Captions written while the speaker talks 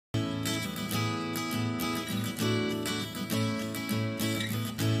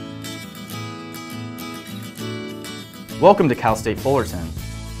Welcome to Cal State Fullerton.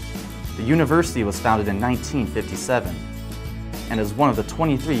 The university was founded in 1957 and is one of the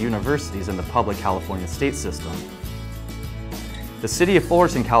 23 universities in the public California state system. The city of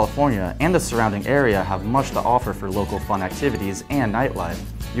Fullerton, California and the surrounding area have much to offer for local fun activities and nightlife.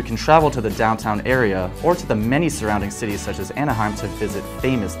 You can travel to the downtown area or to the many surrounding cities such as Anaheim to visit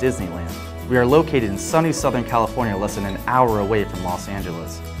famous Disneyland. We are located in sunny Southern California, less than an hour away from Los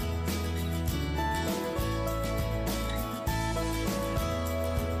Angeles.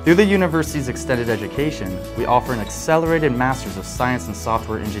 Through the university's extended education, we offer an accelerated Master's of Science and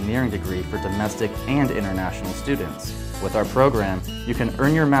Software Engineering degree for domestic and international students. With our program, you can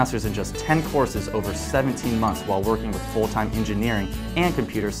earn your Master's in just 10 courses over 17 months while working with full-time engineering and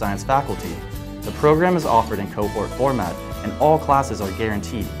computer science faculty. The program is offered in cohort format, and all classes are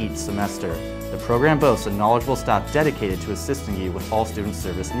guaranteed each semester. The program boasts a knowledgeable staff dedicated to assisting you with all student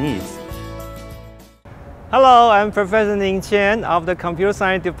service needs. Hello, I'm Professor Ning Qian of the Computer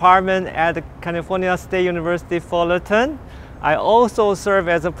Science Department at the California State University Fullerton. I also serve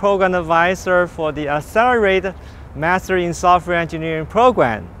as a program advisor for the Accelerated Master in Software Engineering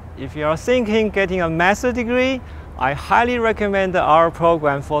program. If you are thinking getting a master's degree, I highly recommend our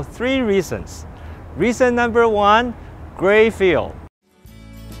program for 3 reasons. Reason number 1, great field.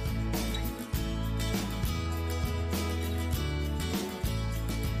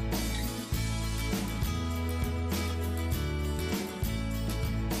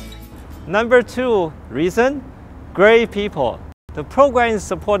 Number 2 reason, great people. The program is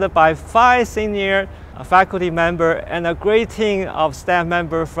supported by 5 senior faculty members and a great team of staff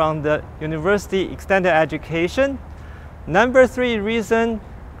members from the University Extended Education. Number 3 reason,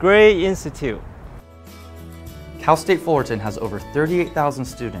 great institute. Cal State Fullerton has over 38,000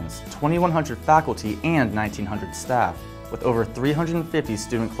 students, 2,100 faculty, and 1,900 staff. With over 350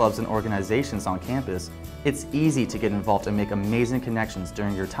 student clubs and organizations on campus, it's easy to get involved and make amazing connections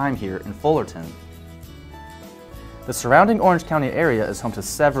during your time here in Fullerton. The surrounding Orange County area is home to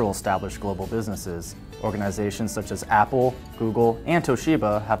several established global businesses. Organizations such as Apple, Google, and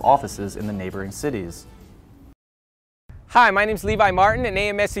Toshiba have offices in the neighboring cities. Hi, my name is Levi Martin, an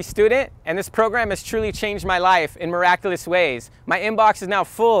AMSC student, and this program has truly changed my life in miraculous ways. My inbox is now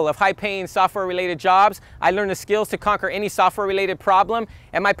full of high-paying software-related jobs. I learned the skills to conquer any software-related problem,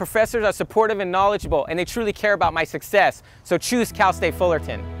 and my professors are supportive and knowledgeable, and they truly care about my success. So choose Cal State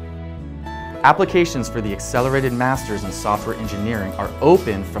Fullerton. Applications for the Accelerated Masters in Software Engineering are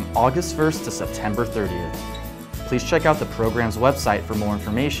open from August 1st to September 30th. Please check out the program's website for more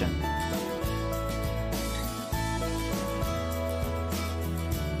information.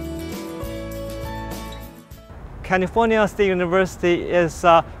 California State University is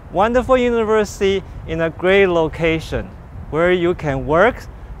a wonderful university in a great location where you can work,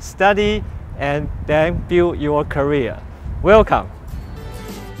 study, and then build your career. Welcome.